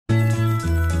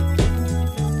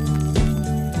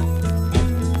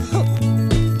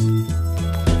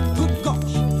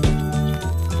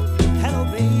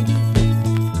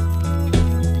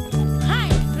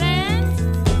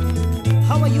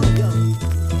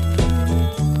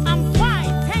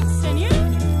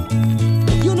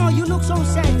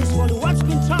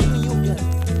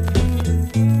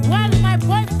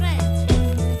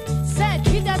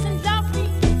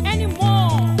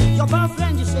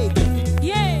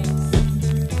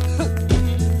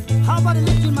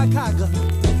swagger.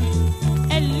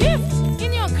 A lift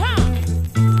in your car.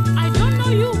 I don't know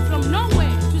you from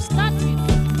nowhere to start with,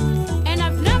 and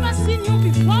I've never seen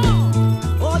you before.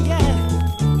 Oh yeah.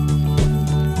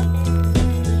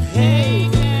 Hey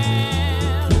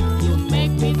girl, you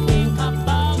make me think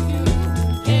about you.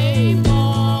 Hey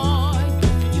boy,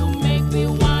 you make me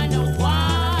wonder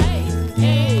why.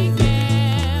 Hey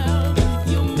girl,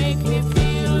 you make me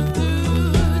feel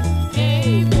good.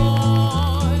 Hey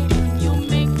boy, you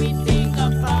make me think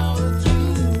about you.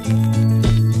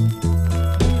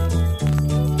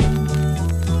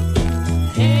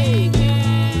 Hey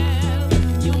girl,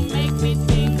 you make me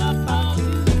think about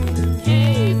you.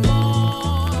 Hey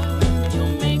boy, you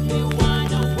make me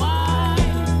wonder why.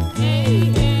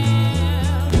 Hey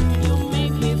girl, you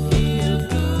make me feel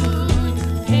good.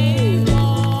 Hey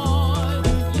boy,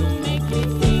 you make me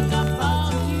think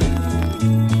about you.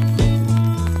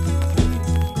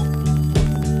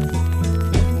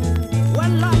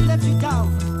 When love lets you down,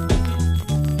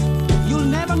 you'll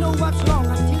never know what's wrong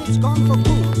until it's gone for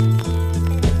good.